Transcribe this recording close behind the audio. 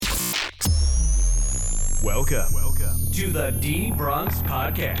Welcome to the D Bronx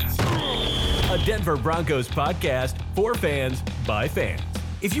Podcast, a Denver Broncos podcast for fans by fans.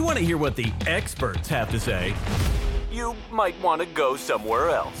 If you want to hear what the experts have to say, you might want to go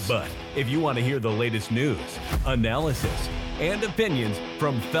somewhere else. But if you want to hear the latest news, analysis, and opinions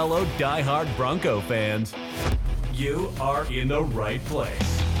from fellow diehard Bronco fans, you are in the right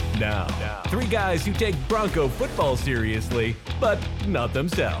place. Now, three guys who take Bronco football seriously, but not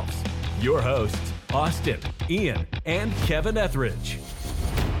themselves. Your hosts, Austin, Ian, and Kevin Etheridge.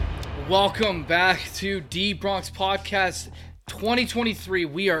 Welcome back to D Bronx Podcast 2023.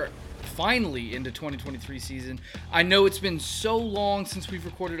 We are finally into 2023 season. I know it's been so long since we've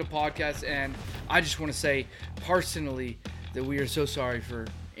recorded a podcast, and I just want to say personally that we are so sorry for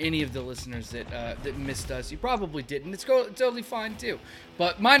any of the listeners that missed us. You probably didn't. It's totally fine too.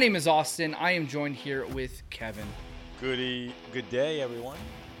 But my name is Austin. I am joined here with Kevin. Good day, everyone.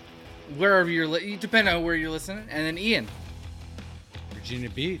 Wherever you depend on where you're listening, and then Ian. Virginia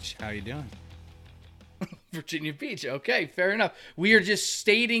Beach, how you doing? Virginia Beach. Okay, fair enough. We are just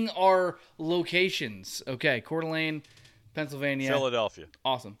stating our locations. Okay, Coeur d'Alene, Pennsylvania. Philadelphia.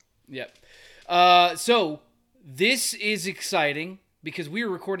 Awesome. Yep. So this is exciting because we are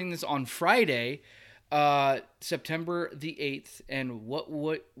recording this on Friday, September the 8th, and what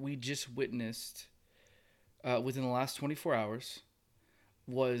we just witnessed within the last 24 hours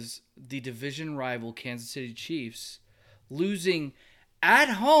was the division rival Kansas City Chiefs losing at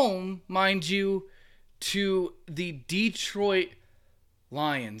home, mind you, to the Detroit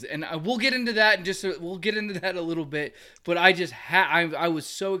Lions. And we'll get into that a little bit, but I was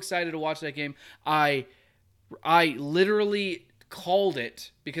so excited to watch that game. I literally called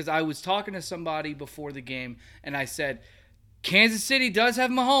it because I was talking to somebody before the game and I said, Kansas City does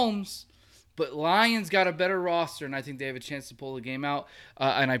have Mahomes, but Lions got a better roster, and I think they have a chance to pull the game out.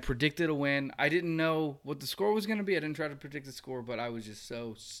 And I predicted a win. I didn't know what the score was going to be. I didn't try to predict the score, but I was just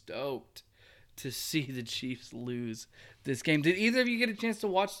so stoked to see the Chiefs lose this game. Did either of you get a chance to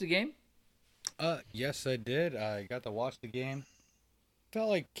watch the game? Yes, I did. I got to watch the game. Felt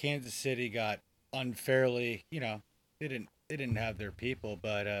like Kansas City got unfairly, they didn't have their people,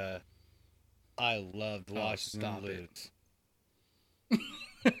 but I loved watching them lose.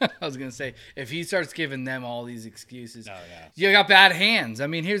 I was going to say, if he starts giving them all these excuses, Oh, yeah. you got bad hands. I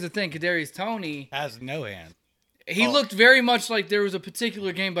mean, here's the thing. Kadarius Toney Has no hand. He looked very much like there was a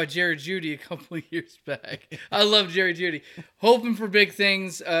particular game by Jerry Jeudy a couple of years back. I love Jerry Jeudy. Hoping for big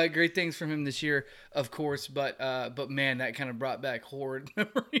things, great things from him this year, of course. But man, that kind of brought back horrid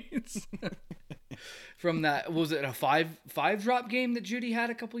memories from that. Was it a five drop game that Jeudy had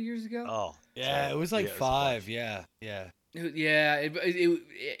a couple of years ago? Oh, Yeah, it was like five. Yeah. Yeah,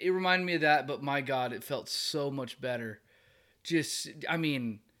 it reminded me of that. But my God, it felt so much better.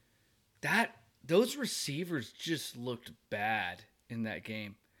 Those receivers just looked bad in that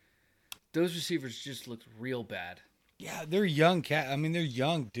game. Those receivers just looked real bad. Yeah, they're young they're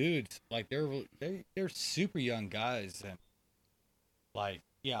young dudes. Like they're super young guys, and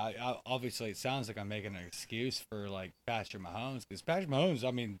obviously it sounds like I'm making an excuse for like Patrick Mahomes, because Patrick Mahomes,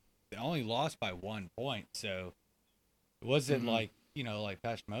 they only lost by 1 point, so it wasn't like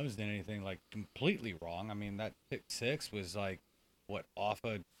Patrick Mahomes did anything like completely wrong. I mean, that pick six was like off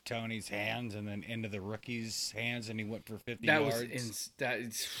of Tony's hands and then into the rookie's hands, and he went for 50 yards.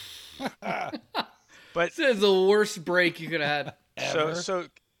 But this is the worst break you could have had ever.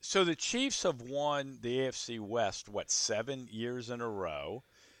 So the Chiefs have won the AFC West 7 years in a row.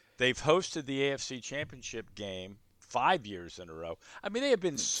 They've hosted the AFC Championship game 5 years in a row. I mean, they have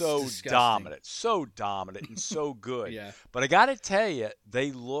been so dominant and so good. Yeah. But I got to tell you,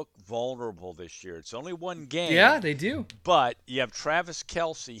 they look vulnerable this year. It's only one game. Yeah, they do. But you have Travis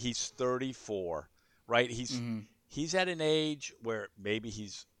Kelce. He's 34, right? He's at an age where maybe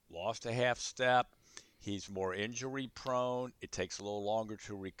he's lost a half step. He's more injury prone. It takes a little longer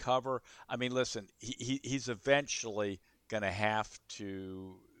to recover. I mean, listen, he's eventually going to have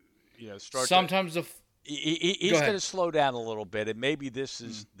to, start. Sometimes he's going to slow down a little bit, and maybe this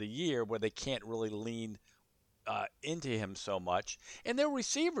is the year where they can't really lean into him so much. And their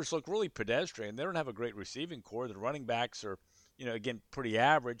receivers look really pedestrian. They don't have a great receiving core. The running backs are, again, pretty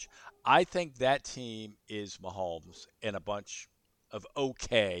average. I think that team is Mahomes and a bunch of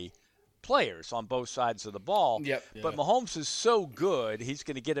okay players on both sides of the ball. Yep. But Mahomes is so good, he's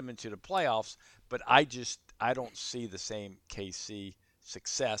going to get him into the playoffs. But I don't see the same KC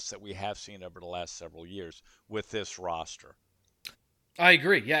success that we have seen over the last several years with this roster. I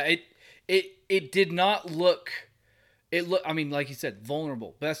agree. Yeah, it did not look. It looked. I mean, like you said,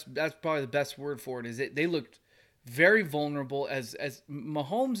 vulnerable. That's probably the best word for it. They looked very vulnerable. As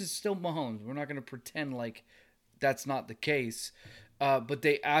Mahomes is still Mahomes. We're not going to pretend like that's not the case. But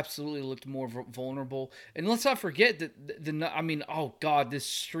they absolutely looked more vulnerable. And let's not forget that oh God, this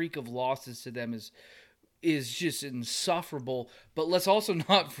streak of losses to them is just insufferable. But let's also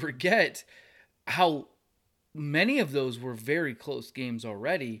not forget how many of those were very close games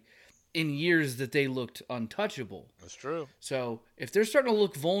already in years that they looked untouchable. That's true. So if they're starting to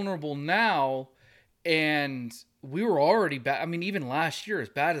look vulnerable now, and we were already bad. I mean, even last year, as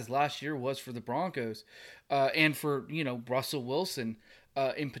bad as last year was for the Broncos, and for, Russell Wilson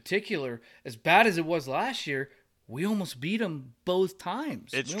in particular, as bad as it was last year, we almost beat them both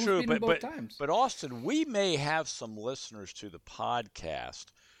times. It's true, but Austin, we may have some listeners to the podcast,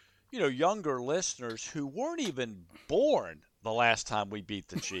 younger listeners who weren't even born the last time we beat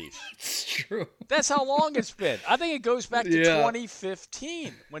the Chiefs. It's true. That's how long it's been. I think it goes back to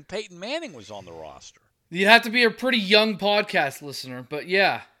 2015 when Peyton Manning was on the roster. You'd have to be a pretty young podcast listener, but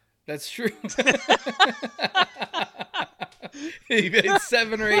yeah, that's true. He's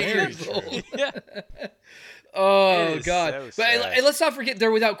 7 or 8 years old. Yeah. Oh, God. So but let's not forget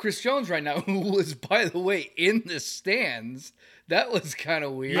they're without Chris Jones right now, who was, by the way, in the stands. That was kind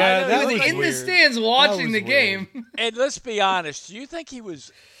of weird. Yeah, that was in weird. the stands watching the game. And let's be honest, do you think he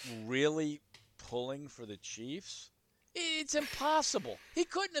was really pulling for the Chiefs? It's impossible. He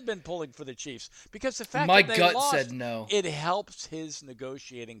couldn't have been pulling for the Chiefs because the fact My that they gut lost, said no. It helps his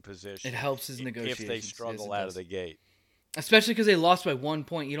negotiating position. It helps his negotiations. If they struggle out of the gate. Especially because they lost by 1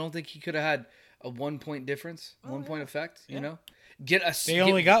 point. You don't think he could have had a 1 point difference, 1 point effect? Yeah. They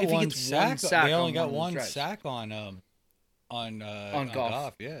only got one sack. They only got one sack on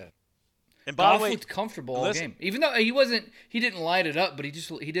Goff. Yeah. And by the Goff way, looked comfortable all game. Even though he didn't light it up, but he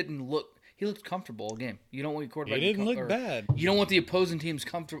looked comfortable all game. You don't want your quarterback. He didn't look bad. You don't want the opposing team's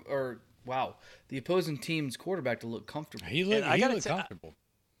the opposing team's quarterback to look comfortable. He looked comfortable.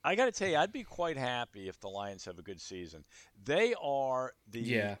 I got to tell you, I'd be quite happy if the Lions have a good season. They are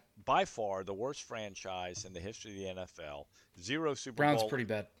by far the worst franchise in the history of the NFL. 0 Super Bowl. Browns pretty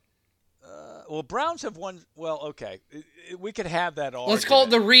bad. Browns have won. Well, okay, we could have that argument. Let's call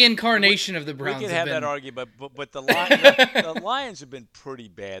it the reincarnation of the Browns. We could have that argument, but the Lions have been pretty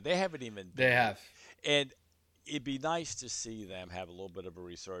bad. They haven't even. They have. And it'd be nice to see them have a little bit of a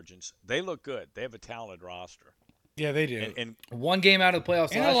resurgence. They look good. They have a talented roster. Yeah, they do. And 1 game out of the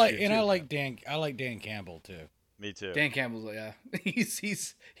playoffs. I like Dan Campbell too. Me too. Dan Campbell's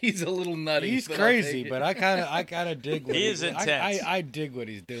he's a little nutty. He's crazy, but I kind of dig what he is intense. I dig what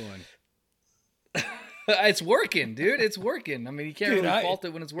he's doing. It's working, dude. It's working. I mean, you can't really fault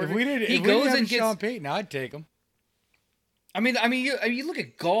it when it's working. If we didn't have Sean Payton, I'd take him. I mean, you look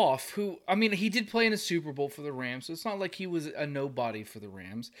at Goff, who, he did play in a Super Bowl for the Rams, so it's not like he was a nobody for the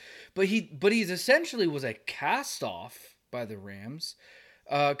Rams, but he's essentially was a cast off by the Rams,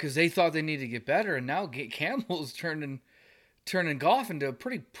 because they thought they needed to get better, and now Campbell's turning Goff into a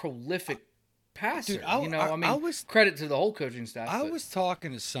pretty prolific passer. Dude, credit to the whole coaching staff. I was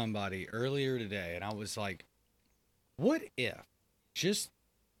talking to somebody earlier today, and I was like, what if, just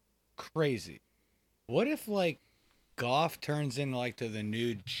crazy, what if, Goff turns in, to the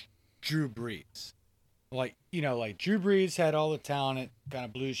new Drew Brees? Drew Brees had all the talent, kind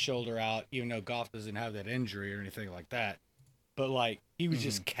of blew his shoulder out, even though Goff doesn't have that injury or anything like that. But, he was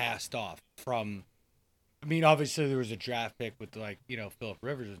just cast off from... obviously there was a draft pick with, Phillip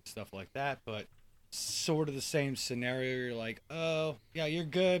Rivers and stuff like that, but sort of the same scenario. You're like, oh, yeah, you're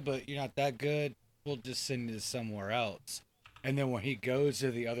good, but you're not that good. We'll just send you somewhere else. And then when he goes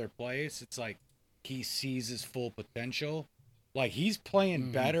to the other place, it's like he sees his full potential. He's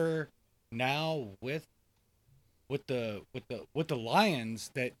playing better now with the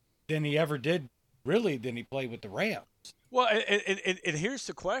Lions than he ever did, really, than he played with the Rams. Well, and here's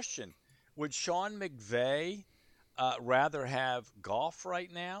the question. Would Sean McVay rather have Goff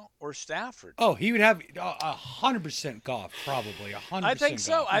right now or Stafford? Oh, he would have 100% Goff, probably 100%. I think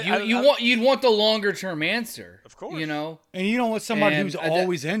so. You'd want the longer term answer, of course. And you don't want somebody who's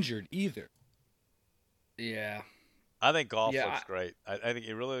always injured either. Yeah. I think Goff looks great. I think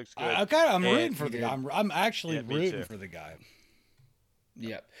he really looks good. I'm rooting for the guy. I'm actually rooting for the guy.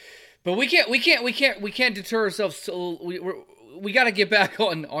 Yeah, but we can't deter ourselves. So we got to get back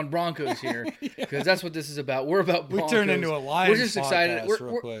on Broncos here because that's what this is about. We're about Broncos. We turned into a Lions. We're just excited.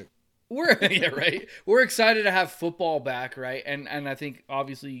 Real quick. We're excited to have football back, right? And I think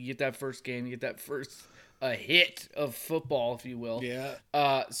obviously you get that first game, you get that first hit of football, if you will. Yeah.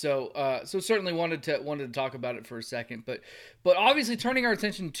 So certainly wanted to talk about it for a second, but obviously turning our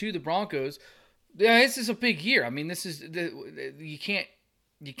attention to the Broncos. Yeah, this is a big year. This is you can't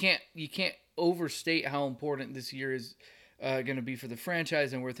overstate how important this year is going to be for the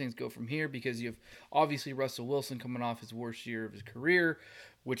franchise and where things go from here, because you have obviously Russell Wilson coming off his worst year of his career,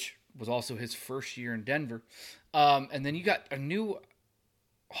 which was also his first year in Denver. And then you got a new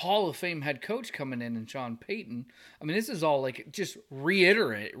Hall of Fame head coach coming in Sean Payton. I mean, this is all like just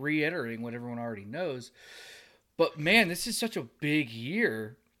reiterating what everyone already knows. But man, this is such a big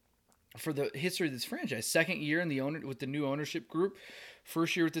year for the history of this franchise. Second year with the new ownership group.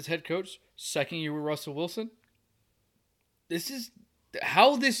 First year with this head coach. Second year with Russell Wilson. This is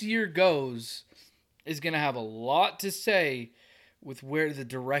how this year goes is going to have a lot to say with where the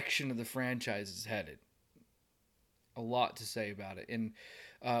direction of the franchise is headed. A lot to say about it. And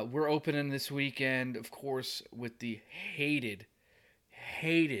we're opening this weekend, of course, with the hated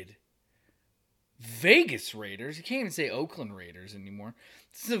Vegas Raiders. You can't even say Oakland Raiders anymore.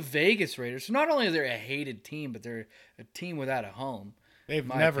 This is the Vegas Raiders. So not only are they a hated team, but they're a team without a home. They've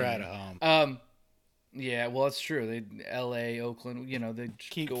never had a home. Yeah, well, it's true. They L.A., Oakland, they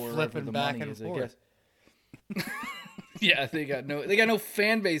keep go wherever flipping the back money and is, forth. I guess. Yeah, they got no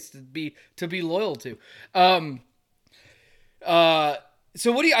fan base to be loyal to.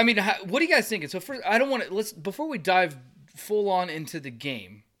 So what do you guys thinking? So first, I don't want to before we dive full on into the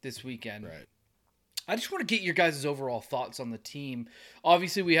game this weekend. Right. I just want to get your guys' overall thoughts on the team.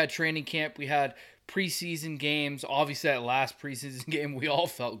 Obviously, we had training camp, we had preseason games. Obviously, that last preseason game, we all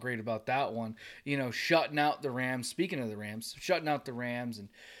felt great about that one. Shutting out the Rams. Speaking of the Rams, shutting out the Rams and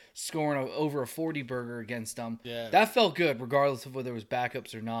scoring over a 40-burger against them. Yeah. That felt good, regardless of whether there was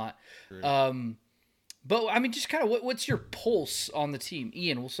backups or not. True. But I mean, just kind of what's your pulse on the team,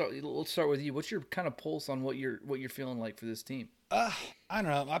 Ian? We'll start with you. What's your kind of pulse on what you're feeling like for this team? I don't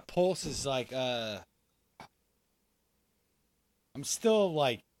know. My pulse is like I'm still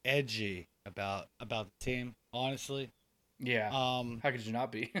like edgy about the team, honestly. Yeah. How could you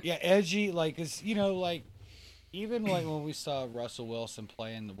not be? Yeah, edgy, like, cause like even like when we saw Russell Wilson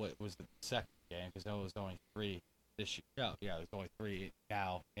playing what was the second game, because it was only 3 this year. Oh, yeah, it was only 3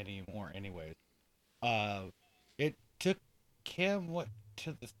 now anymore, anyways. It took him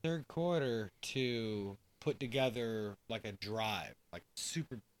to the third quarter to put together like a drive, like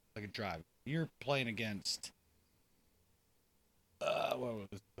a drive. You're playing against what was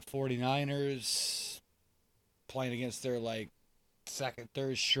it, the 49ers, playing against their like second,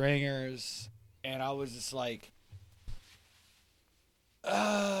 third stringers, and I was just like,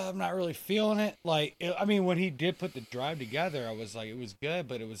 I'm not really feeling it. Like, when he did put the drive together, I was like, it was good,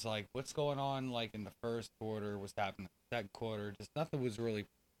 but it was like, what's going on, like, in the first quarter? What's happening in the second quarter? Just nothing was really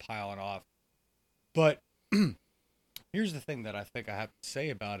piling off. But here's the thing that I think I have to say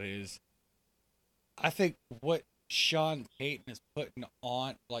about it is, I think what Sean Payton is putting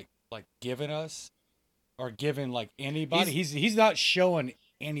on, like giving us, or giving, like, anybody, he's not showing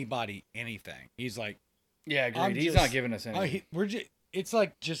anybody anything. He's like, yeah, agreed. He's not giving us anything. It's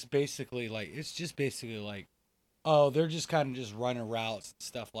basically like, oh, they're just kind of just running routes and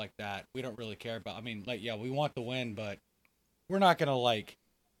stuff like that. We don't really care about. I mean, like, yeah, we want the win, but we're not gonna like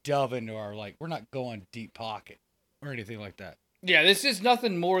delve into we're not going deep pocket or anything like that. Yeah, this is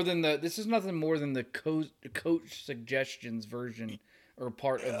nothing more than the coach suggestions version or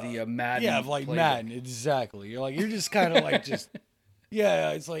part of the Madden. Yeah, like playbook. Madden, exactly. You're just kind of like just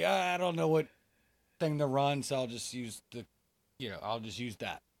yeah. It's like I don't know what thing to run, so I'll just use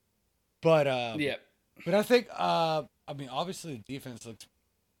that. But yeah. But I think obviously the defense looks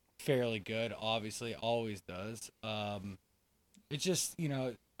fairly good. Obviously, always does. It's just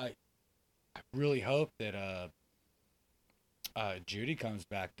I really hope that Judy comes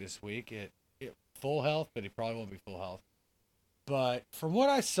back this week. It full health, but he probably won't be full health. But from what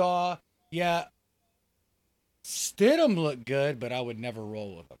I saw, yeah, Stidham looked good, but I would never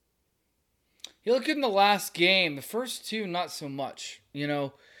roll with him. He looked good in the last game. The first two, not so much,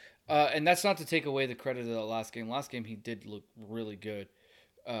 and that's not to take away the credit of the last game. Last game, he did look really good.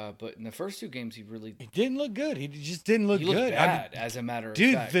 But in the first 2 games, he didn't look good. He just didn't look good. Looked bad, as a matter of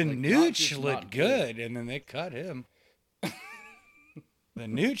Dude, fact. the Nooch looked good, and then they cut him. The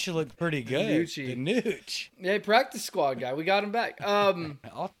Nooch looked pretty good. The Nooch. Yeah, practice squad guy. We got him back.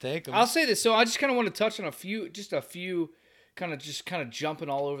 I'll take him. I'll say this. So I just kind of want to touch on a few kind of jumping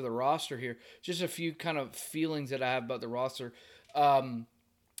all over the roster here. Just a few kind of feelings that I have about the roster. I'm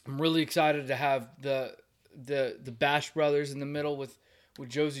really excited to have the Bash brothers in the middle with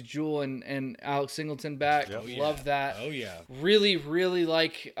Josie Jewell and Alex Singleton back. Love that. Oh yeah. Really, really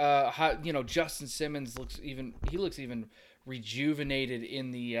like how Justin Simmons looks even rejuvenated in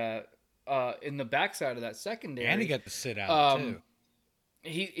the backside of that secondary. And he got to sit out too.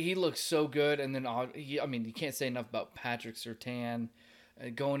 He looks so good, and then you can't say enough about Patrick Surtain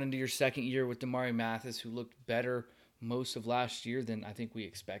going into your second year with Damari Mathis, who looked better most of last year than I think we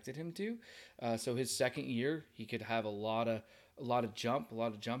expected him to. So his second year, he could have a lot of jump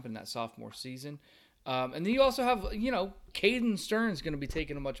in that sophomore season. And then you also have, Caden Stern's going to be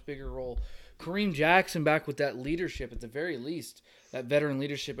taking a much bigger role. Kareem Jackson back with that leadership at the very least, that veteran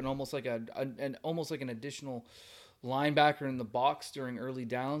leadership, and almost like an additional linebacker in the box during early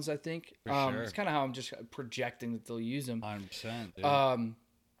downs. I think Sure. It's kind of how I'm just projecting that they'll use him. 100%.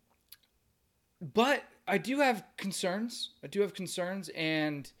 But I do have concerns.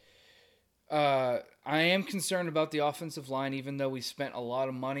 And I am concerned about the offensive line, even though we spent a lot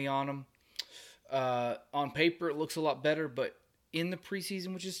of money on them. On paper, it looks a lot better, but in the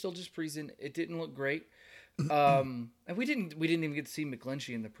preseason, which is still just preseason, it didn't look great. And we didn't even get to see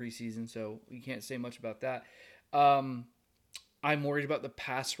McGlinchey in the preseason, so we can't say much about that. I'm worried about the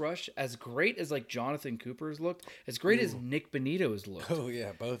pass rush. As great as like Jonathan Cooper has looked, as great as Nick Benito has looked. Oh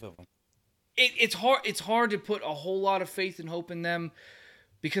yeah, both of them. It's hard to put a whole lot of faith and hope in them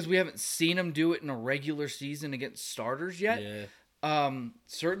because we haven't seen them do it in a regular season against starters yet. Yeah.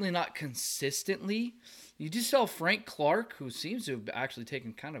 Certainly not consistently. You just saw Frank Clark, who seems to have actually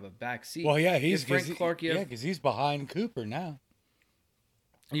taken kind of a back seat. Well, yeah, Clark. Because he's behind Cooper now.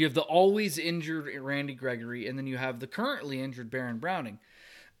 You have the always injured Randy Gregory, and then you have the currently injured Baron Browning.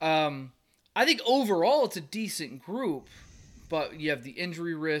 I think overall it's a decent group, but you have the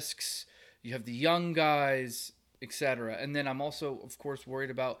injury risks, you have the young guys, etc. And then I'm also, of course,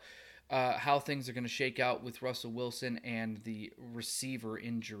 worried about how things are going to shake out with Russell Wilson and the receiver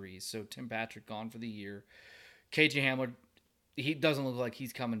injuries. So Tim Patrick gone for the year. KJ Hamler, he doesn't look like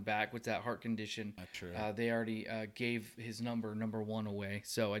he's coming back with that heart condition. That's true. They already gave his number 1 away,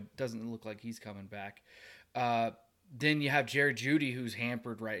 so it doesn't look like he's coming back. Then you have Jerry Jeudy, who's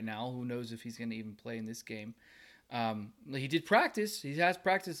hampered right now. Who knows if he's going to even play in this game? He did practice. He has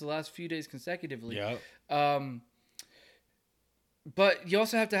practiced the last few days consecutively. Yeah. But you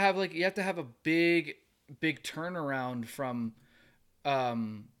also have to have a big turnaround from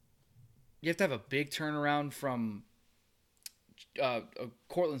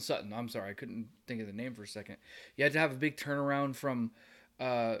Cortland Sutton. I'm sorry, I couldn't think of the name for a second. You had to have a big turnaround from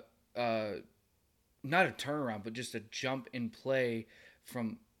not a turnaround, but just a jump in play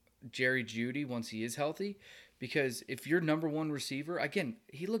from Jerry Jeudy once he is healthy. Because if your number one receiver, again,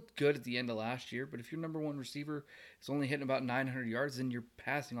 he looked good at the end of last year, but if your number one receiver is only hitting about 900 yards, then your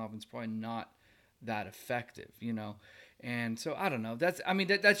passing offense is probably not that effective, And so I don't know. That's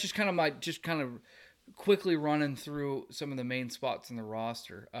just kind of quickly running through some of the main spots in the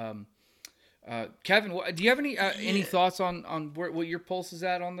roster. Kevin, do you have any thoughts on what your pulse is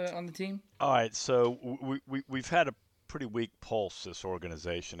at on the team? All right, so we've had a pretty weak pulse. This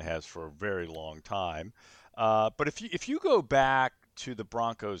organization has for a very long time. But if you go back to the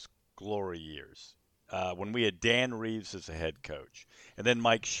Broncos' glory years, when we had Dan Reeves as a head coach, and then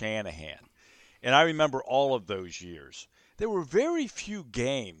Mike Shanahan, and I remember all of those years, there were very few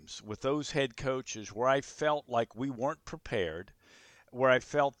games with those head coaches where I felt like we weren't prepared, where I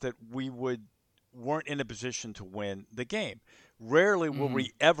felt that we weren't in a position to win the game. Rarely were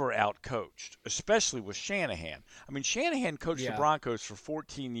we ever out-coached, especially with Shanahan. I mean, Shanahan coached the Broncos for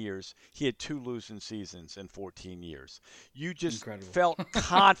 14 years. He had 2 losing seasons in 14 years. You just felt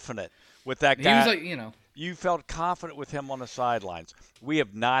confident with that guy. He was You felt confident with him on the sidelines. We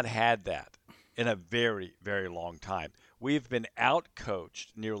have not had that in a very, very long time. We've been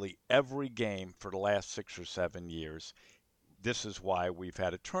out-coached nearly every game for the last 6 or 7 years. This is why we've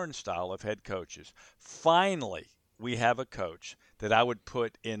had a turnstile of head coaches. Finally, we have a coach that I would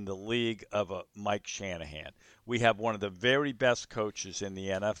put in the league of a Mike Shanahan. We have one of the very best coaches in the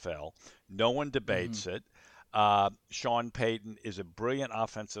NFL. No one debates it. Sean Payton is a brilliant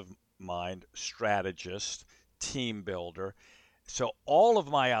offensive mind, strategist, team builder. So all of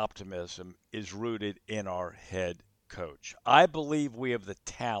my optimism is rooted in our head coach. I believe we have the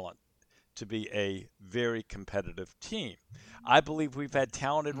talent to be a very competitive team. I believe we've had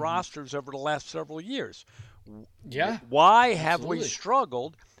talented rosters over the last several years. Yeah. Why have we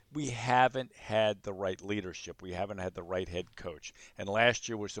struggled? We haven't had the right leadership. We haven't had the right head coach. And last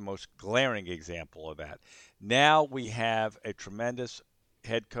year was the most glaring example of that. Now we have a tremendous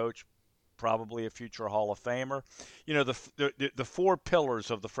head coach, probably a future Hall of Famer. The 4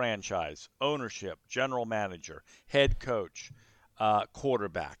 pillars of the franchise: ownership, general manager, head coach,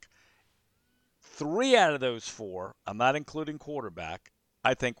 quarterback. 3 out of those 4, I'm not including quarterback,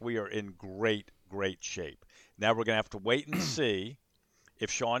 I think we are in great shape. Now we're going to have to wait and see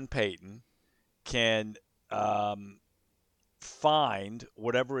if Sean Payton can find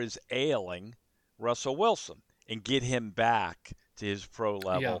whatever is ailing Russell Wilson and get him back to his pro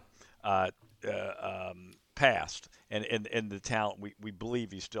level past, and the talent we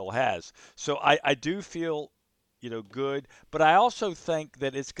believe he still has. So I do feel, good, but I also think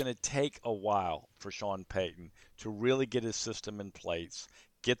that it's going to take a while for Sean Payton to really get his system in place,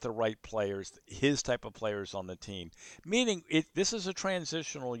 get the right players, his type of players on the team. Meaning, this is a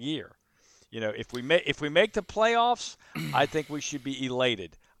transitional year. If we make the playoffs, I think we should be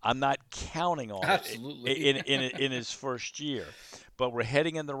elated. I'm not counting on Absolutely. it in his first year, but we're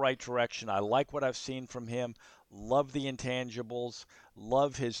heading in the right direction. I like what I've seen from him. Love the intangibles.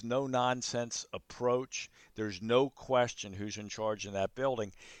 Love his no-nonsense approach. There's no question who's in charge in that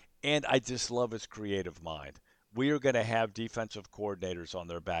building, and I just love his creative mind. We are going to have defensive coordinators on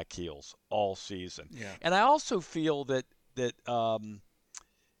their back heels all season, and I also feel that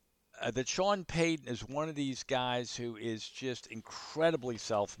Sean Payton is one of these guys who is just incredibly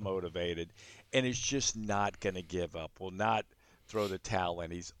self-motivated and is just not going to give up, will not throw the towel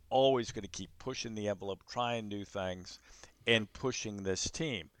in. He's always going to keep pushing the envelope, trying new things, and pushing this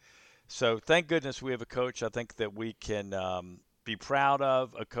team. So thank goodness we have a coach I think that we can be proud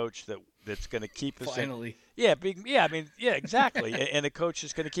of, a coach that's going to keep us finally. Exactly. And a coach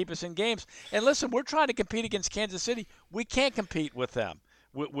is going to keep us in games. And listen, we're trying to compete against Kansas City. We can't compete with them.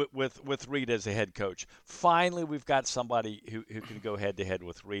 With Reed as a head coach. Finally, we've got somebody who can go head-to-head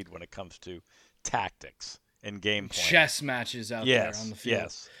with Reed when it comes to tactics and game plan. Chess matches out there on the field.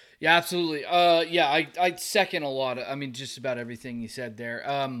 Yes. Yeah, absolutely. I second a lot of, just about everything you said there.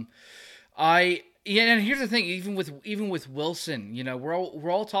 And here's the thing, even with Wilson,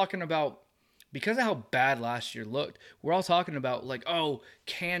 we're all talking about, because of how bad last year looked, we're all talking about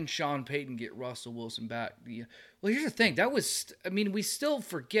can Sean Payton get Russell Wilson back? Well, here's the thing. That was, we still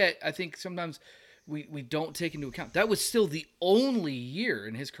forget. I think sometimes we don't take into account that was still the only year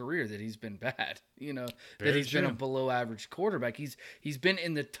in his career that he's been bad. That he's been a below average quarterback. He's been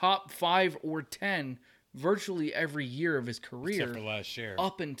in the top 5 or 10 virtually every year of his career, except for last year.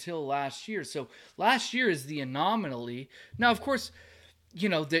 Up until last year. So last year is the anomaly. Now, of course,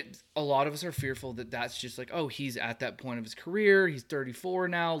 that a lot of us are fearful that that's just he's at that point of his career. He's 34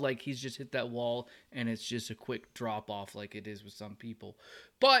 now. He's just hit that wall and it's just a quick drop off like it is with some people.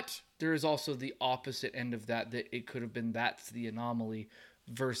 But there is also the opposite end of that it could have been that's the anomaly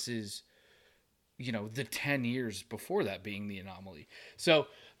versus, the 10 years before that being the anomaly. So,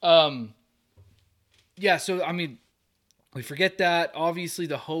 we forget that. Obviously,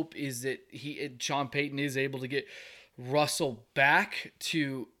 the hope is that Sean Payton is able to get Russell back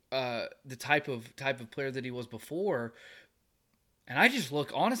to the type of player that he was before. And I just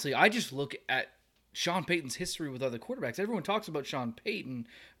look at Sean Payton's history with other quarterbacks. Everyone talks about Sean Payton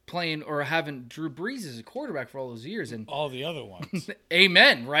playing or having Drew Brees as a quarterback for all those years, and all the other ones.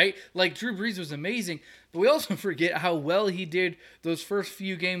 Amen, right? Drew Brees was amazing, but we also forget how well he did those first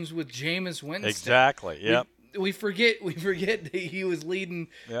few games with Jameis Winston. Exactly. Yep. We forget that he was leading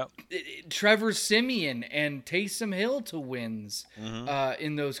Trevor Siemian and Taysom Hill to wins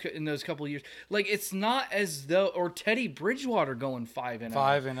in those couple of years. It's not as though, or Teddy Bridgewater going 5-0.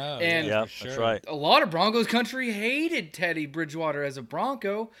 5-0. And that's right. A lot of Broncos country hated Teddy Bridgewater as a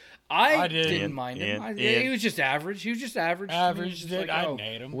Bronco. I didn't mind him. He was just average. He was just average. I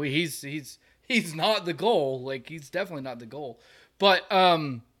hate him. Well, he's not the goal. He's definitely not the goal. But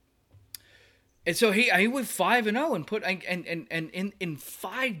and so he went 5-0 and put and in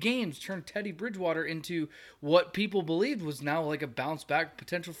 5 games turned Teddy Bridgewater into what people believed was now a bounce back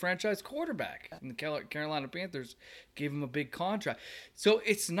potential franchise quarterback. And the Carolina Panthers gave him a big contract. So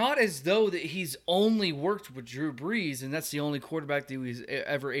it's not as though that he's only worked with Drew Brees and that's the only quarterback that he was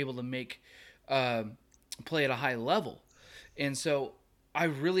ever able to make play at a high level. And so I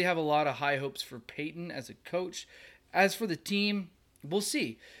really have a lot of high hopes for Payton as a coach. As for the team, we'll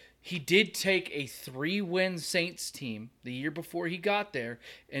see. He did take a 3-win Saints team the year before he got there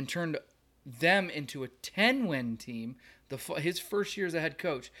and turned them into a 10-win team his first year as a head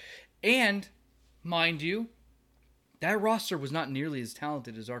coach. And, mind you, that roster was not nearly as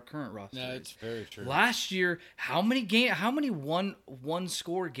talented as our current roster. No, it's very true. Last year, how many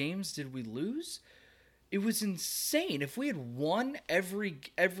one-score games did we lose? It was insane. If we had won every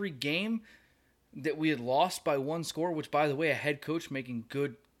game that we had lost by 1 score, which, by the way, a head coach making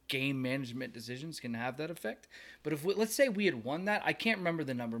good game management decisions can have that effect. But let's say we had won that, I can't remember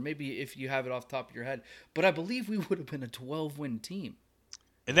the number, maybe if you have it off the top of your head, but I believe we would have been a 12-win team.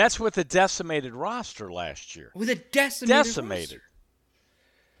 And that's with a decimated roster last year. With a decimated roster.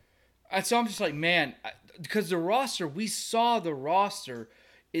 And so I'm just man, because the roster, we saw the roster,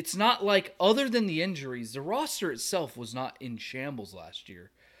 it's not other than the injuries, the roster itself was not in shambles last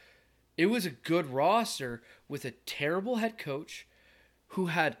year. It was a good roster with a terrible head coach, who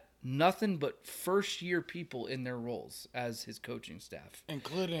had nothing but first-year people in their roles as his coaching staff,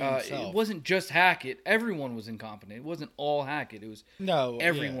 including himself. It wasn't just Hackett; everyone was incompetent. It wasn't all Hackett; it was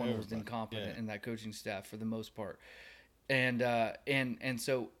everyone was incompetent in that coaching staff for the most part. And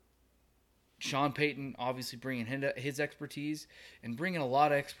so Sean Payton obviously bringing his expertise and bringing a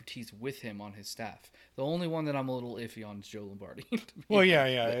lot of expertise with him on his staff. The only one that I'm a little iffy on is Joe Lombardi. Well,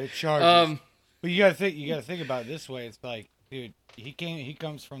 it charges. But you gotta think about it this way. It's like, dude, he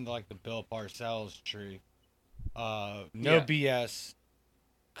comes from the Bill Parcells tree. No BS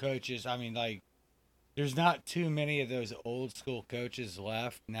coaches. I mean, there's not too many of those old school coaches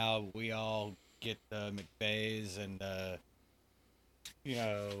left. Now we all get the McVays and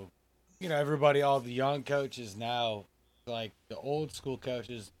everybody, all the young coaches now, the old school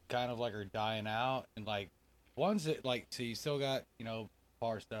coaches kind of are dying out, and ones that so you still got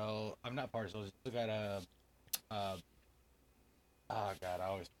Parcells. I'm not Parcells. You still got oh God, I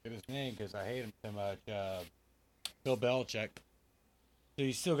always forget his name because I hate him so much. Bill Belichick. So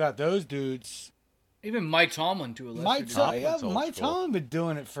you still got those dudes. Even Mike Tomlin to a lesser degree. Mike Tomlin been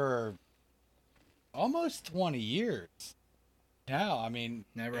doing it for almost 20 years. Now, I mean,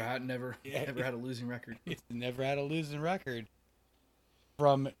 never had a losing record. It's never had a losing record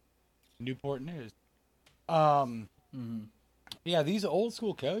from Newport News. Yeah, these old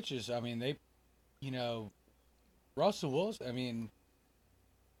school coaches, I mean, they, Russell Wilson, I mean,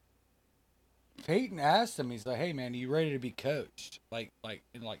 Peyton asked him, he's like, "Hey man, are you ready to be coached?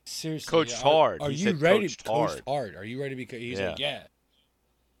 Seriously, coached hard. Are you ready to coach hard? Are you ready to be coached?" He's like, "Yeah."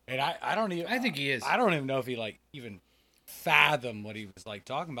 And I don't even. I think he is. I don't even know if he even fathom what he was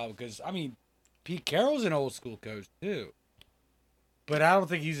talking about, because I mean, Pete Carroll's an old school coach too, but I don't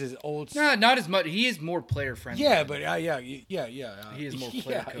think he's as old. No, not as much. He is more player friendly. Yeah, but yeah. He is more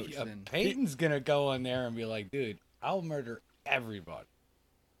player coach than Peyton's gonna go in there and be like, "Dude, I'll murder everybody."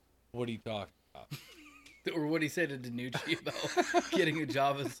 What are you talking about? Or what he said to DiNucci about getting a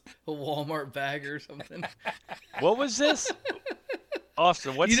job as a Walmart bagger or something. What was this?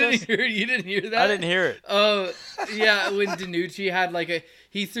 Austin, what's this? You didn't hear that? I didn't hear it. Oh, yeah, when DiNucci had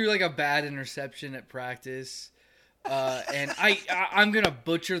he threw a bad interception at practice. And I'm going to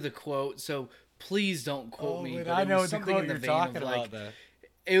butcher the quote, so please don't quote me. But I know the quote you're talking about, though.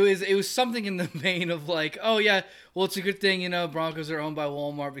 It was something in the vein of oh yeah, well, it's a good thing Broncos are owned by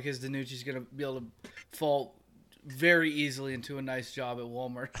Walmart because DiNucci's gonna be able to fall very easily into a nice job at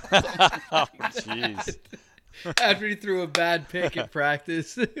Walmart. Oh jeez. After he threw a bad pick at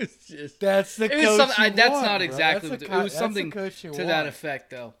practice, it's just that's the coach. That's not exactly. It was something to that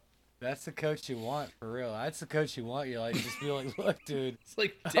effect, though. That's the coach you want, for real. That's the coach you want. You're just be like, "Look, dude." It's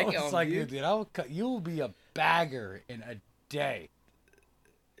damn, dude, you will be a bagger in a day.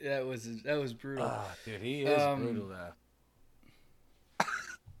 That was brutal. Oh, dude, he is brutal though.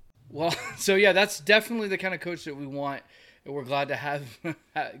 Well, so yeah, that's definitely the kind of coach that we want, and we're glad to have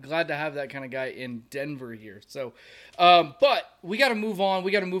that kind of guy in Denver here. So, but we got to move on.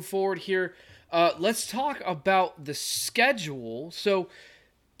 We got to move forward here. Let's talk about the schedule. So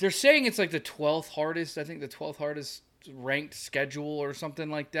they're saying it's the 12th hardest. I think the 12th hardest ranked schedule or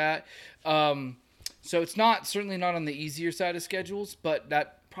something like that. So it's certainly not on the easier side of schedules, but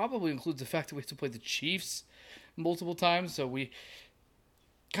that probably includes the fact that we have to play the Chiefs multiple times. So we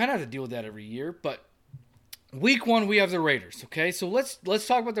kind of have to deal with that every year. But week 1, we have the Raiders. Okay, so let's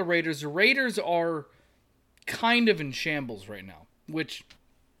talk about the Raiders. The Raiders are kind of in shambles right now, which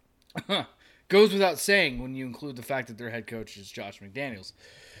goes without saying when you include the fact that their head coach is Josh McDaniels.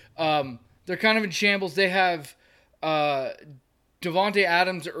 They're kind of in shambles. They have Davante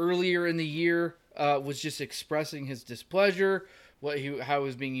Adams earlier in the year was just expressing his displeasure, how it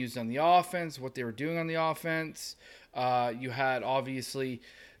was being used on the offense, what they were doing on the offense. You had, obviously,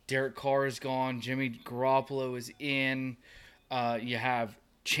 Derek Carr is gone. Jimmy Garoppolo is in. You have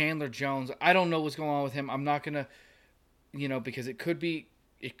Chandler Jones. I don't know what's going on with him. I'm not going to, because it could be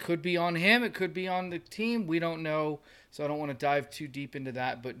on him. It could be on the team. We don't know. So I don't want to dive too deep into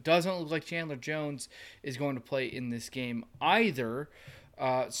that. But doesn't look like Chandler Jones is going to play in this game either.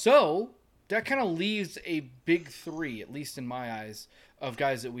 So that kind of leaves a big 3, at least in my eyes, of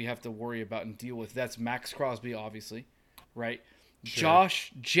guys that we have to worry about and deal with. That's Max Crosby, obviously, right? Sure.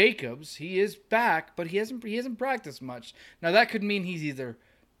 Josh Jacobs, he is back, but he hasn't practiced much. Now that could mean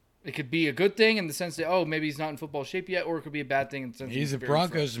it could be a good thing in the sense that maybe he's not in football shape yet, or it could be a bad thing in the sense he's a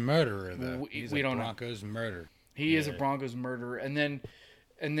Broncos murderer, though. We don't know. Broncos murderer. He is a Broncos murderer, and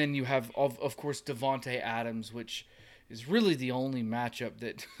then you have of course Davante Adams, which is really the only matchup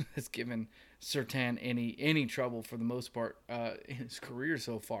that has given Surtain any trouble for the most part in his career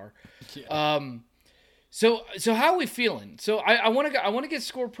so far. Yeah. So how are we feeling? So I want to get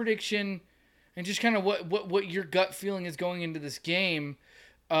score prediction and just kind of what your gut feeling is going into this game.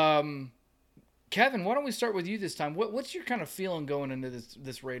 Kevin, why don't we start with you this time? What's your kind of feeling going into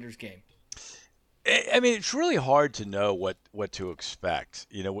this Raiders game? I mean, it's really hard to know what to expect,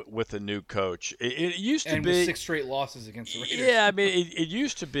 with a new coach. It used to be with 6 straight losses against the Raiders. Yeah, I mean, it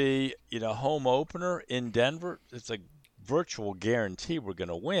used to be, home opener in Denver. It's a virtual guarantee we're going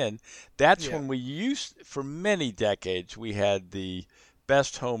to win. That's when for many decades, we had the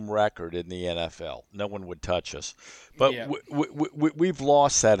best home record in the NFL. No one would touch us. But we've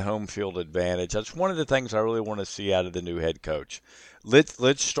lost that home field advantage. That's one of the things I really want to see out of the new head coach.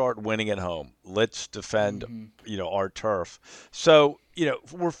 Let's start winning at home. Let's defend, our turf. So,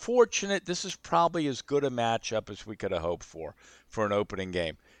 we're fortunate. This is probably as good a matchup as we could have hoped for an opening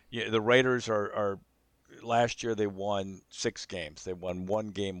game. The Raiders are last year they won 6 games. They won 1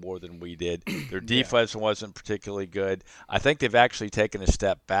 game more than we did. Their defense wasn't particularly good. I think they've actually taken a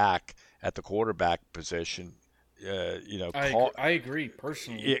step back at the quarterback position. I agree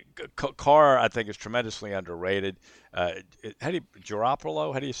personally. Carr, I think, is tremendously underrated.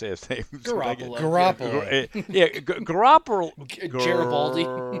 Garoppolo? How do you say his name? Garoppolo. Garoppolo.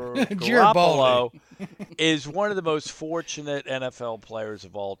 Garoppolo is one of the most fortunate NFL players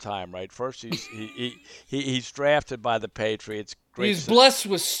of all time. Right? First, he's drafted by the Patriots. He's blessed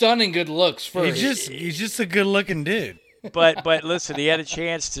with stunning good looks. First, he's just a good-looking dude. But listen, he had a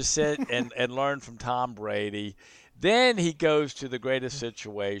chance to sit and learn from Tom Brady. Then he goes to the greatest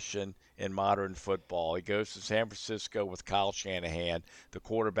situation in modern football. He goes to San Francisco with Kyle Shanahan, the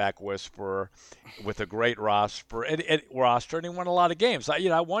quarterback whisperer, with a great roster, and he won a lot of games.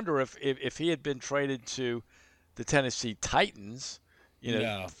 I wonder if he had been traded to the Tennessee Titans,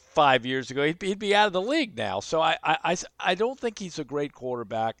 5 years ago, he'd be out of the league now. So I don't think he's a great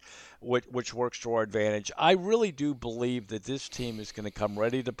quarterback, which works to our advantage. I really do believe that this team is going to come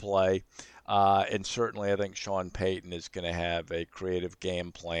ready to play. And certainly I think Sean Payton is going to have a creative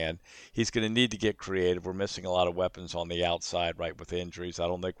game plan. He's going to need to get creative. We're missing a lot of weapons on the outside, right, with injuries. I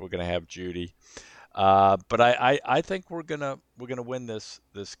don't think we're going to have Judy. But I think we're gonna win this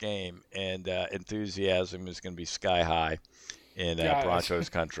game, and enthusiasm is going to be sky high in Broncos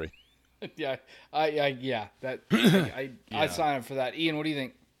country. I sign up for that. Ian, what do you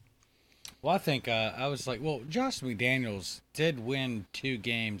think? Well, I think I was like, Josh McDaniels did win 2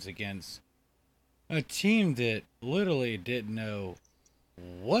 games against a team that literally didn't know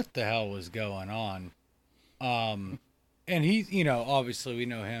what the hell was going on. And he, obviously we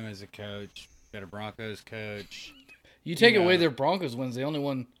know him as a coach, got a Broncos coach. You take away their Broncos wins, they only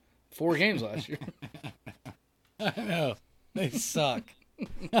won 4 games last year. I know. They suck.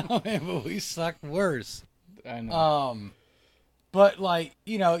 But we sucked worse. I know. But I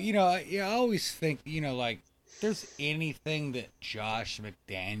always think, there's anything that Josh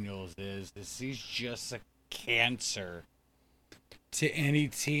McDaniels is he's just a cancer to any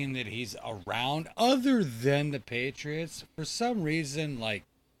team that he's around other than the Patriots. For some reason, Bill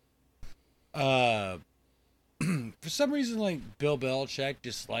Belichick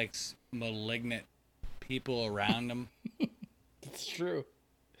just likes malignant people around him. It's true.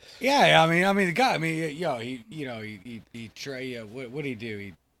 Yeah, I mean, the guy. I mean, what did he do?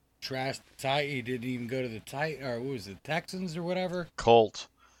 He trashed the Titans. He didn't even go to the Titans, or what was it, Texans or whatever? Colts.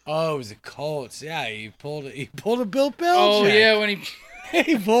 Oh, it was the Colts. Yeah, he pulled a Bill Belichick. Oh yeah, when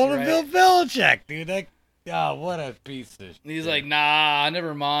he pulled a Bill Belichick, dude. What a piece of shit. He's like, nah,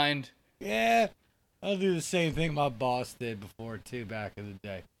 never mind. Yeah, I'll do the same thing my boss did before too, back in the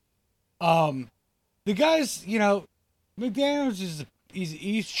day. The guys, McDaniels is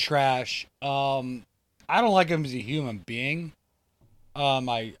he's trash. I don't like him as a human being.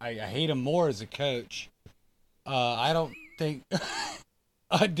 I hate him more as a coach. I don't think,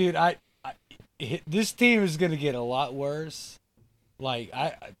 dude. This team is gonna get a lot worse.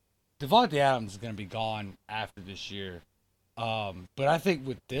 Devontae Adams is gonna be gone after this year. But I think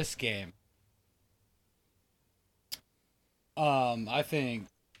with this game, I think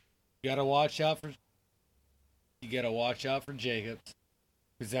you gotta watch out for Jacobs,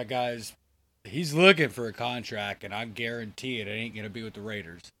 because that guy's he's looking for a contract, and I guarantee it ain't gonna be with the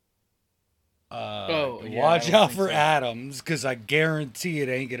Raiders. Watch out for Adams, because I guarantee it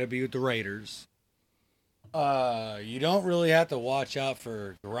ain't gonna be with the Raiders. You don't really have to watch out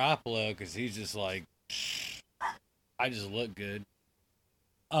for Garoppolo, because he's just like, I just look good.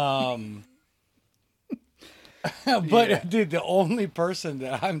 But dude, the only person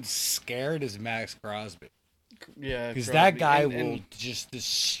that I'm scared is Max Crosby. Yeah, because that guy will just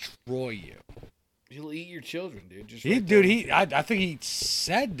destroy you. He'll eat your children, dude. Just I think he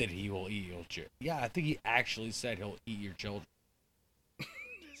said that he will eat your children. Yeah, I think he actually said he'll eat your children.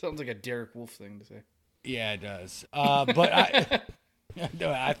 Sounds like a Derek Wolf thing to say. Yeah, it does. But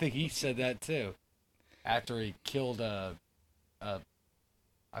I think he said that too. After he killed a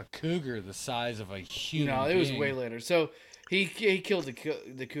cougar the size of a human. No, it was way later. So he killed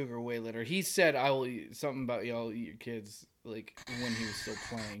the cougar way later. He said, "I will eat something about y'all eat your kids." Like when he was still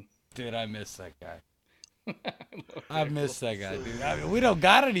playing. Dude, I miss that guy. I miss that guy, dude. I mean, we don't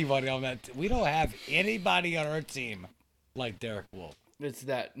got anybody on that. We don't have anybody on our team like Derek Wolf. It's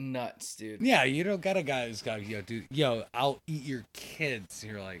that nuts, dude. Yeah, you don't got a guy who's got, dude, I'll eat your kids.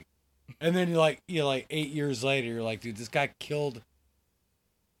 You're like, and then you're like 8 years later, you're like, dude, this guy killed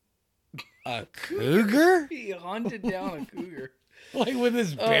a cougar? He hunted down a cougar. Like with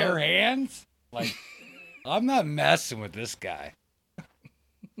his bare hands? Like, I'm not messing with this guy.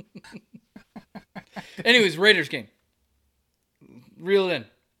 Anyways, Raiders game. Reel it in.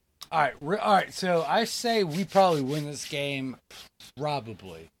 All right. So I say we probably win this game.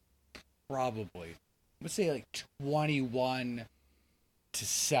 Probably. Let's say like 21-7.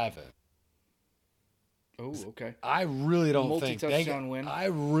 Oh, okay. I really don't think win. I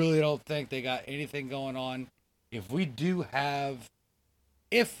really don't think they got anything going on. If we do have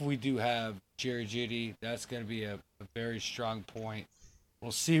Jerry Jeudy, that's going to be a very strong point.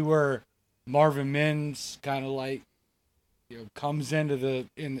 We'll see where Marvin Mims kind of like comes into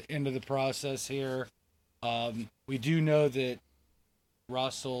the process here. We do know that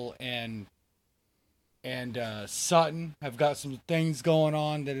Russell and Sutton have got some things going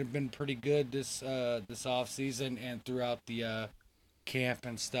on that have been pretty good this offseason and throughout the camp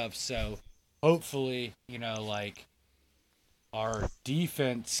and stuff. So hopefully, our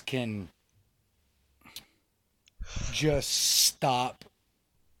defense can just stop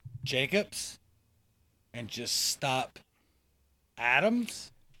Jacobs and just stop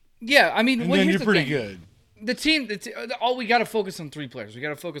Adams. Yeah, I mean, and then you're pretty good. The team, all we got to focus on 3 players. We got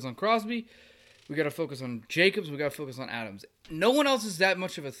to focus on Crosby. We got to focus on Jacobs. We got to focus on Adams. No one else is that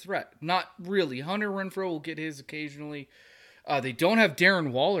much of a threat. Not really. Hunter Renfrow will get his occasionally. They don't have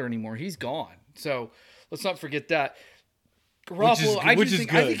Darren Waller anymore. He's gone. So let's not forget that. Garoppolo, I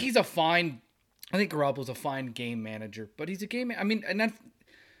think he's a fine. I think Garoppolo's a fine game manager, but he's a game. I mean, and that's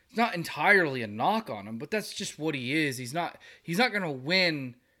not entirely a knock on him, but that's just what he is. He's not going to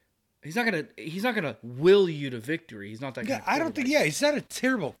win. He's not gonna will you to victory. He's not that guy. I don't think. Yeah, he's not a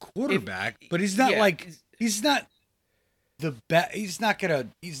terrible quarterback, but he's not he's not the best. He's not gonna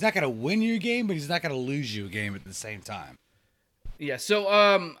win your game, but he's not gonna lose you a game at the same time. Yeah. So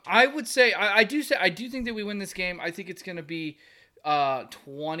I would say I do think that we win this game. I think it's gonna be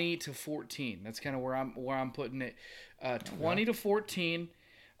 20-14. That's kind of where I'm putting it. 20-14.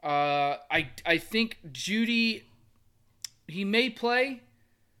 I think Jeudy, he may play.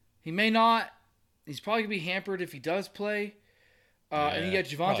 He may not. He's probably going to be hampered if he does play. And you got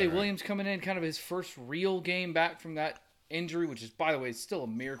Javonte Williams coming in, kind of his first real game back from that injury, which is, by the way, still a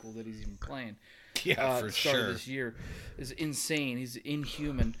miracle that he's even playing. Yeah, for sure. Start of this year is insane. He's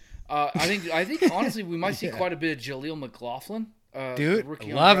inhuman. I think honestly, we might see quite a bit of Jaleel McLaughlin. Dude,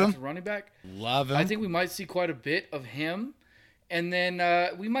 rookie love him. Running back. Love him. I think we might see quite a bit of him. And then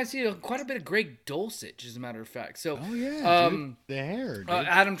we might see quite a bit of Greg Dulcich, as a matter of fact. So, dude. The hair. Dude.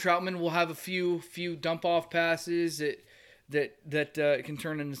 Adam Troutman will have a few dump off passes that can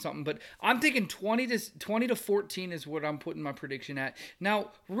turn into something. But I'm thinking 20-14 is what I'm putting my prediction at.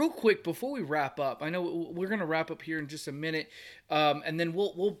 Now, real quick before we wrap up, I know we're gonna wrap up here in just a minute, and then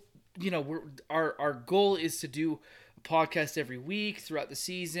we'll our goal is to do a podcast every week throughout the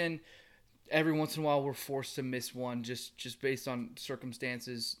season. Every once in a while, we're forced to miss one just based on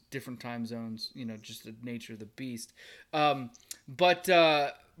circumstances, different time zones, just the nature of the beast. But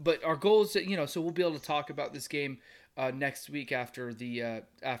our goal is that, so we'll be able to talk about this game next week after the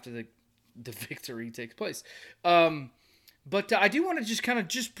victory takes place. But I do want to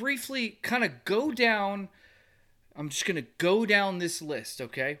just briefly go down. I'm just going to go down this list,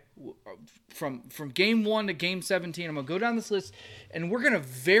 okay? From game 1 to game 17, I'm going to go down this list, and we're going to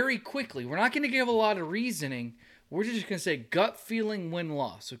very quickly, we're not going to give a lot of reasoning. We're just going to say gut feeling,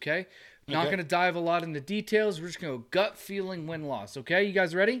 win-loss, okay? Not going to dive a lot into details. We're just going to go gut feeling, win-loss, okay? You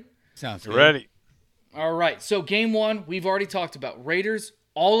guys ready? Sounds good. Ready. All right, so game 1, we've already talked about. Raiders,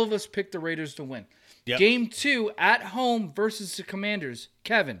 all of us picked the Raiders to win. Yep. Game 2, at home versus the Commanders.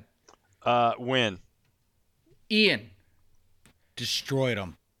 Kevin. Win. Ian. Destroyed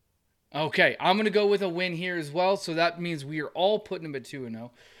them. Okay, I'm going to go with a win here as well, so that means we are all putting them at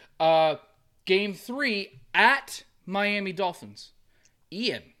 2-0. Game 3, at Miami Dolphins.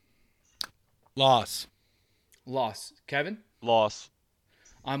 Ian. Loss. Kevin? Loss.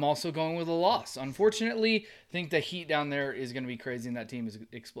 I'm also going with a loss. Unfortunately, I think the heat down there is going to be crazy, and that team is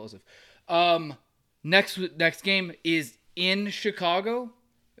explosive. Next game is in Chicago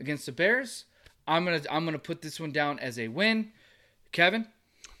against the Bears. I'm gonna put this one down as a win. Kevin?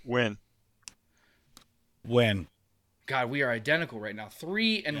 Win. God, we are identical right now.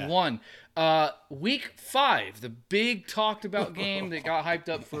 3-1. Week 5, the big talked about game that got hyped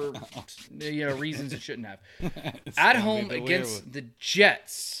up for reasons it shouldn't have. At home against the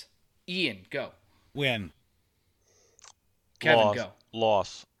Jets. Ian, go. Win. Kevin, go.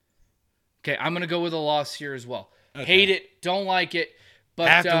 Loss. Okay, I'm gonna go with a loss here as well. Okay. Hate it, don't like it, but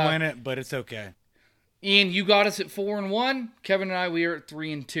have to win it, but it's okay. Ian, you got us at 4-1. Kevin and I, we are at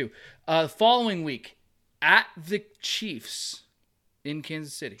 3-2. Following week, at the Chiefs in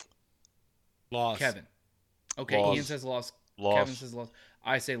Kansas City. Loss. Kevin. Okay, Loss. Ian says loss. Loss. Kevin says loss.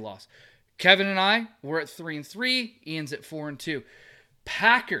 I say loss. Kevin and I, we're at 3-3. Ian's at 4-2.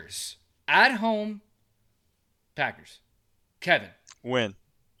 Packers at home. Packers. Kevin. Win.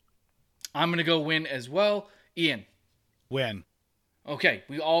 I'm going to go win as well. Ian. Win. Okay,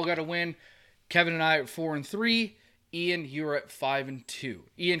 we all got to win. Kevin and I are 4-3. Ian, you're at 5-2.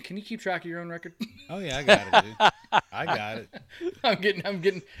 Ian, can you keep track of your own record? Oh yeah, I got it, dude. I got it. I'm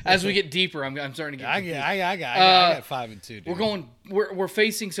getting. As we get deeper, I'm starting to get. I got 5-2. Dude. We're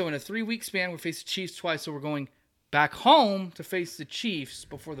facing, so in a 3-week span, we face the Chiefs twice. So we're going back home to face the Chiefs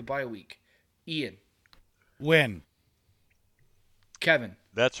before the bye week. Ian. Win. Kevin.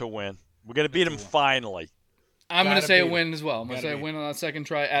 That's a win. We're gonna beat them finally. I'm gonna say a win as well. I'm gonna say a win on that second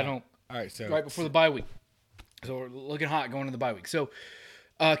try at home. All right, so right before the bye week. So we're looking hot going into the bye week. So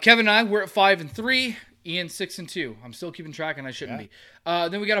Kevin and I, we're at 5-3. Ian 6-2. I'm still keeping track, and I shouldn't be.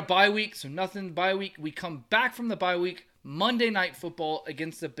 Then we got a bye week, so nothing bye week. We come back from the bye week. Monday Night Football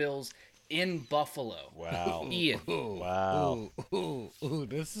against the Bills in Buffalo. Wow. Ian. Wow. Ooh,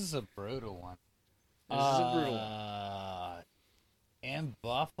 this is a brutal one. This is a brutal one. In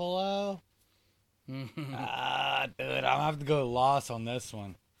Buffalo? Dude, I'm going to have to go loss on this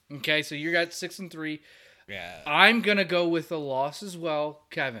one. Okay, so you got 6-3. Yeah. I'm going to go with a loss as well.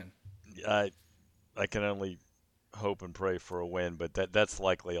 Kevin. I can only hope and pray for a win, but that's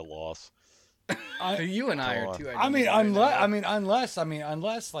likely a loss. You and I are too. Unless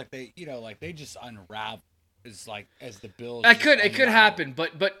like they just unravel as the Bills. It could happen,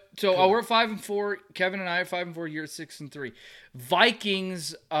 but we're at 5-4. Kevin and I are 5-4. You're at 6-3.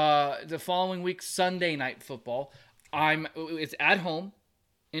 Vikings. The following week, Sunday Night Football. It's at home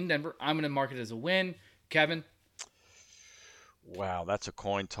in Denver. I'm going to mark it as a win. Kevin. Wow, that's a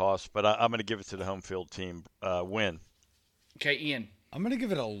coin toss, but I'm going to give it to the home field team. Win. Okay, Ian. I'm going to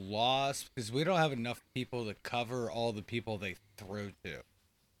give it a loss because we don't have enough people to cover all the people they throw to.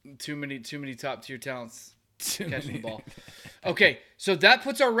 Too many top tier talents catching the ball. Okay, so that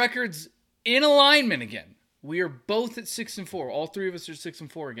puts our records in alignment again. We are both at 6-4. All three of us are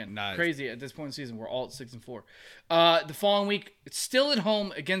 6-4 again. Nice. Crazy at this point in the season. We're all at 6-4. The following week, it's still at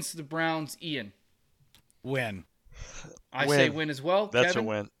home against the Browns. Ian. Win. I say win as well. That's Kevin? a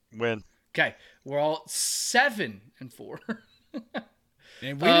win. Win. Okay, we're all 7-4.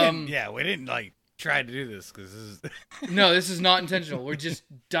 And we didn't like try to do this because this is No, this is not intentional. We're just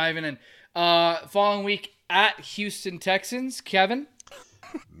diving in. Following week at Houston Texans. Kevin.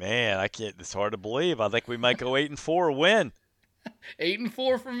 Man, I can't. It's hard to believe. I think we might go 8-4. Win.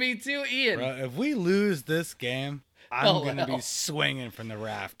 8-4 for me too, Ian. Bro, if we lose this game, I'm gonna be swinging from the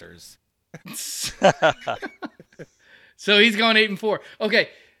rafters. So he's going 8-4. Okay.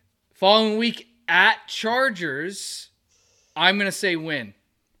 Following week at Chargers. I'm gonna say win.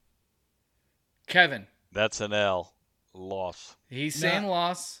 Kevin. That's an L. Loss. He's saying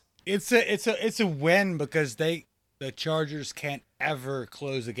loss. It's a win because the Chargers can't ever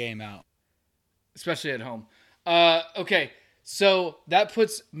close a game out, especially at home. Okay, so that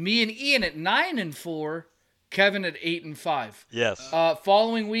puts me and Ian at 9-4. Kevin at 8-5. Yes.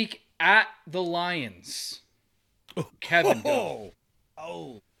 Following week at the Lions. Kevin, go.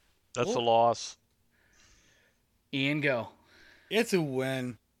 That's a loss. Ian, go. It's a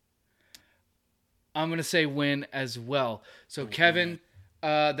win. I'm gonna say win as well. So Kevin,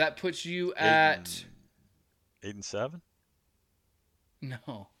 that puts you at 8-7.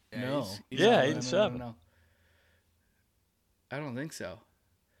 No. 8-7. No. I don't think so.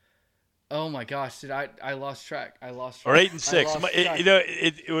 Oh my gosh! I lost track? I lost track. Or 8-6.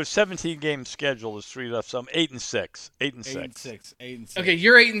 It was 17 game schedule. There's 3 left. So I'm 8-6. 8-6. 8-6. Okay,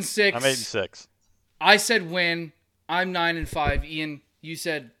 you're 8-6. I'm 8-6. I said win. I'm 9-5. Ian, you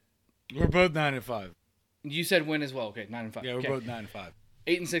said we're both 9-5. You said win as well. Okay, 9-5. Yeah, we're okay. both 9-5.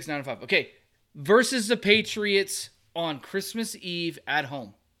 8-6, 9-5. Okay, versus the Patriots on Christmas Eve at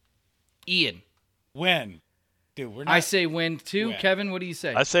home. Ian. Win. Dude, we're not. I say win too. Win. Kevin, what do you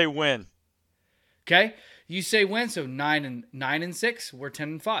say? I say win. Okay. You say win, so 9-6. We're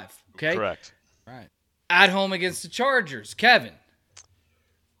 10-5. Okay. Correct. Right. At home against the Chargers. Kevin.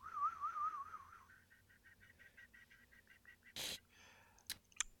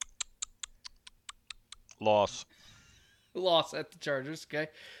 Loss. Loss at the Chargers. Okay.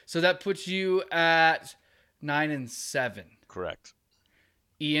 So that puts you at 9-7. Correct.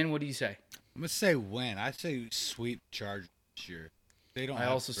 Ian, what do you say? I'm gonna say win. I say sweep Chargers this year. They don't. I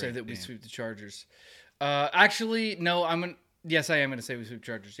have also a say great that we team. sweep the Chargers. Actually, no. Yes, I am gonna say we sweep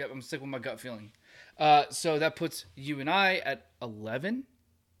Chargers. Yep, I'm gonna stick with my gut feeling. So that puts you and I at 11.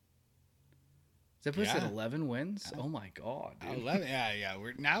 Does that put us at 11 wins? Oh my god, dude. 11. Yeah.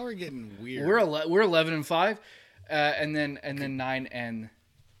 We're getting weird. We're 11-5, and then 9-7.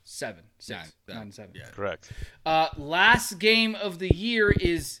 9-7. Yeah. Correct. Last game of the year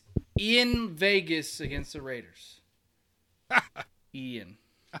is in Vegas against the Raiders. Ian.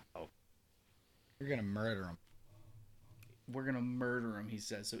 We're gonna murder them. We're going to murder him, he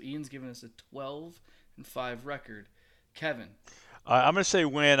says. So Ian's giving us a 12-5 record. Kevin. I'm going to say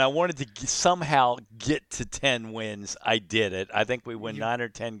win. I wanted to somehow get to 10 wins. I did it. I think we win 9 or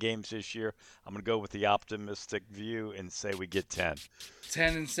 10 games this year. I'm going to go with the optimistic view and say we get 10.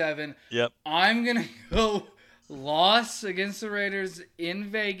 10-7. Yep. I'm going to go loss against the Raiders in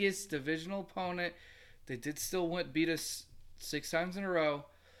Vegas, divisional opponent. They did still beat us 6 times in a row.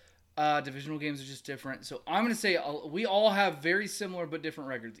 Divisional games are just different. So I'm going to say we all have very similar but different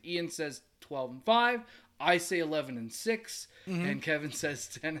records. Ian says 12-5. I say 11-6. And Kevin says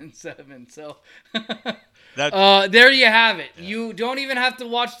 10-7. So there you have it. Yeah. You don't even have to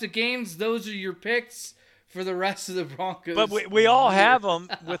watch the games. Those are your picks for the rest of the Broncos. But we all have them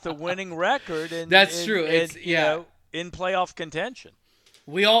with a winning record. And that's true. It's in playoff contention.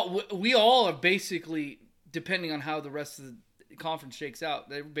 We all are basically, depending on how the rest of the conference shakes out,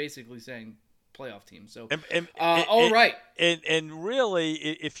 they're basically saying playoff team. So right. And really,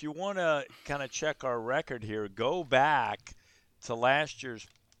 if you want to kind of check our record here, go back to last year's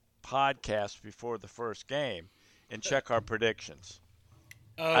podcast before the first game and check our predictions.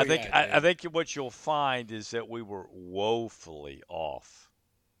 I think what you'll find is that we were woefully off.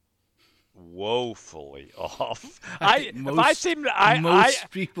 I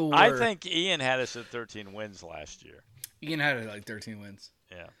think Ian had us at 13 wins last year. Ian had it like 13 wins.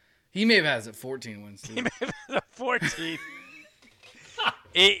 Yeah. He may have had us at 14 wins too. He may have had us at 14.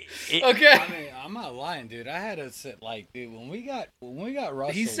 Okay. I mean, I'm not lying, dude. I had us at when we got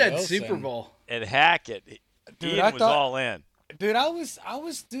Russell. He said Wilson, Super Bowl. At Hackett, dude, Ian was all in. Dude, I was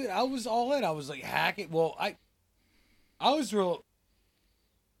all in. I was like Hackett. Well, I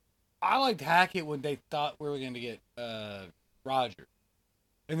liked Hackett when they thought we were going to get Rodgers.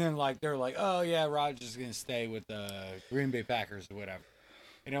 And then, they're like, oh, yeah, Rodgers is going to stay with the Green Bay Packers or whatever.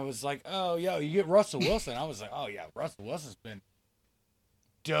 And I was like, oh, yo, you get Russell Wilson. I was like, oh, yeah, Russell Wilson's been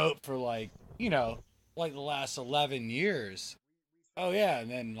dope for, the last 11 years. Oh, yeah.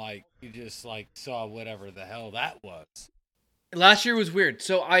 And then, you just, saw whatever the hell that was. Last year was weird.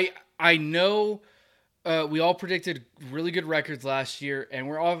 So I know we all predicted really good records last year, and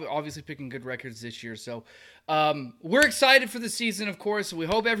we're obviously picking good records this year. So we're excited for the season, of course. We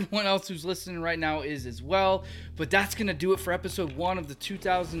hope everyone else who's listening right now is as well. But that's going to do it for episode 1 of the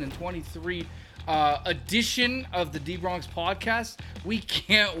 2023 edition of the D-Bronx podcast. We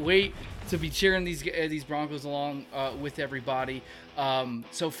can't wait to be cheering these Broncos along with everybody.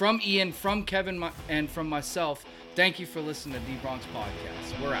 So from Ian, from Kevin, and from myself, thank you for listening to D-Bronx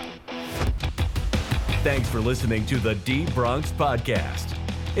podcast. We're out. Thanks for listening to the D-Bronx podcast.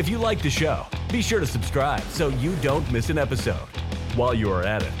 If you like the show, be sure to subscribe so you don't miss an episode. While you are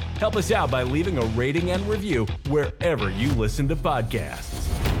at it, help us out by leaving a rating and review wherever you listen to podcasts.